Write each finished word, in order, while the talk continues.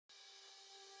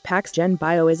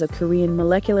PaxGenBio is a Korean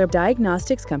molecular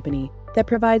diagnostics company that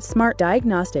provides smart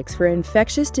diagnostics for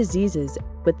infectious diseases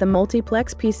with the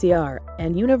multiplex PCR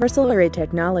and universal array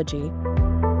technology.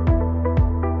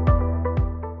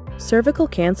 Cervical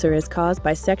cancer is caused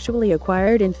by sexually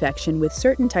acquired infection with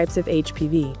certain types of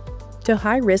HPV. To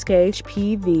high-risk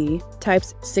HPV,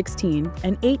 types 16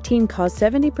 and 18 cause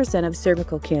 70% of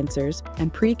cervical cancers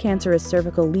and precancerous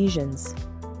cervical lesions.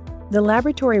 The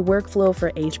laboratory workflow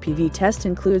for HPV test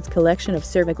includes collection of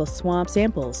cervical swab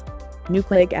samples,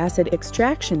 nucleic acid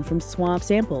extraction from swab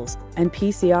samples, and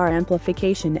PCR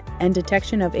amplification and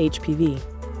detection of HPV.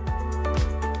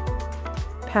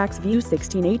 PaxView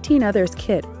 16 Others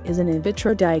Kit is an in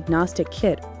vitro diagnostic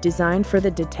kit designed for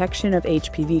the detection of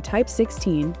HPV type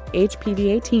 16,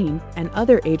 HPV18, and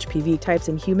other HPV types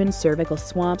in human cervical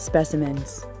swab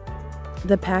specimens.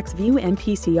 The PaxView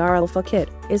MPCR-ULFA Kit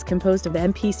is composed of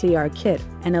MPCR Kit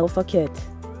and ULFA Kit.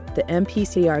 The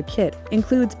MPCR Kit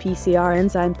includes PCR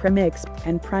enzyme premix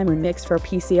and primer mix for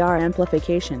PCR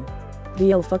amplification. The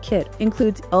ULFA Kit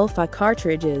includes ULFA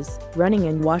cartridges, running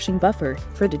and washing buffer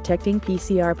for detecting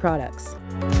PCR products.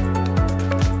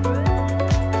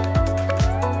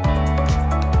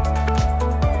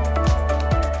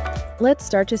 Let's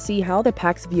start to see how the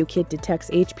PaxView kit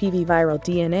detects HPV viral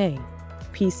DNA.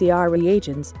 PCR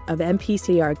reagents of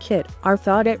MPCR kit are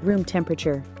thawed at room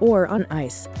temperature or on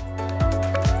ice.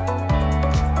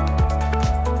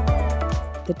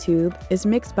 The tube is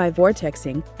mixed by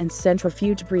vortexing and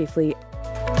centrifuged briefly.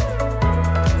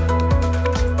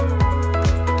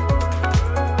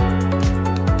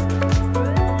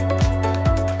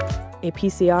 A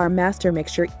PCR master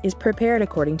mixture is prepared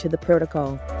according to the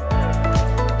protocol.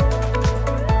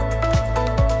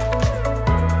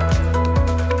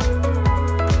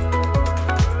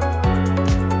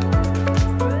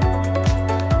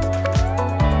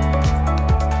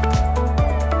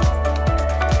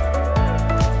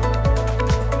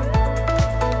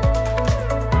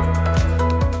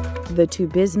 The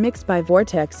tube is mixed by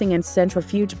vortexing and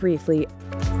centrifuged briefly.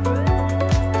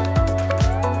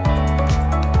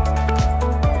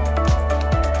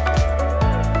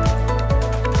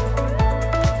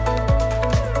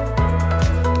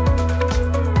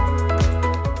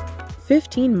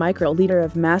 (15 microliter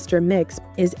of master mix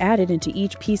is added into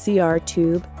each PCR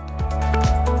tube.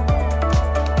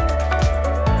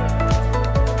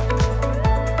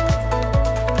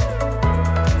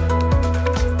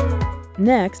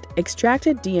 Next,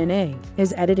 extracted DNA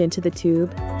is added into the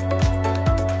tube.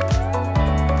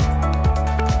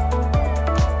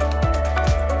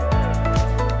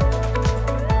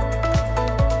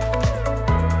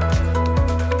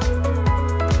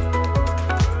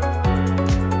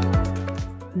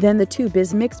 Then the tube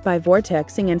is mixed by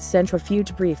vortexing and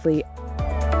centrifuged briefly.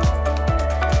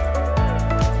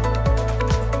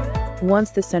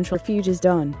 Once the centrifuge is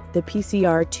done, the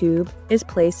PCR tube is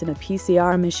placed in a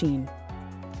PCR machine.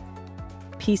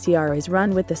 PCR is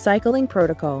run with the cycling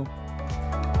protocol.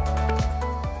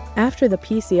 After the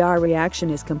PCR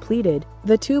reaction is completed,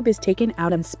 the tube is taken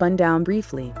out and spun down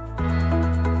briefly.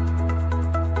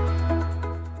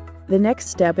 The next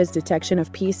step is detection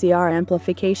of PCR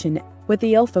amplification with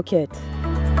the ULFA kit.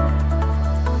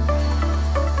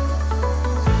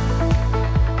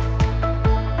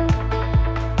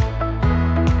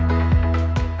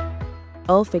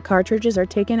 ULFA cartridges are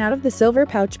taken out of the silver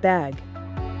pouch bag.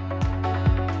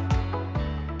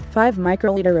 5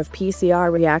 microliter of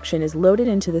PCR reaction is loaded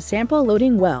into the sample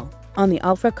loading well on the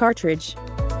ULFA cartridge.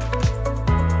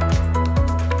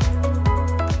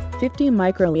 50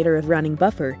 microliter of running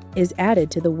buffer is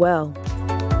added to the well.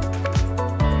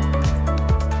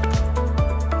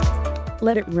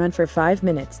 Let it run for 5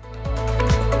 minutes.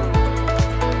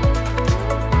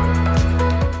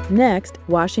 Next,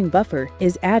 washing buffer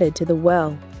is added to the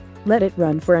well. Let it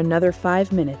run for another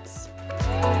 5 minutes.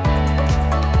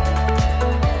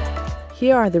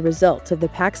 Here are the results of the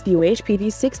PaxView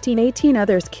HPV16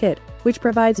 Others Kit, which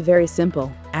provides very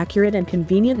simple, accurate and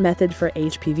convenient method for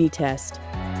HPV test.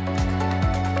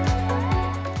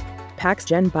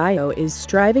 PaxGenBio is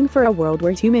striving for a world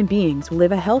where human beings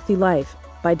live a healthy life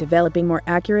by developing more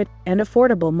accurate and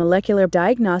affordable molecular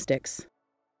diagnostics.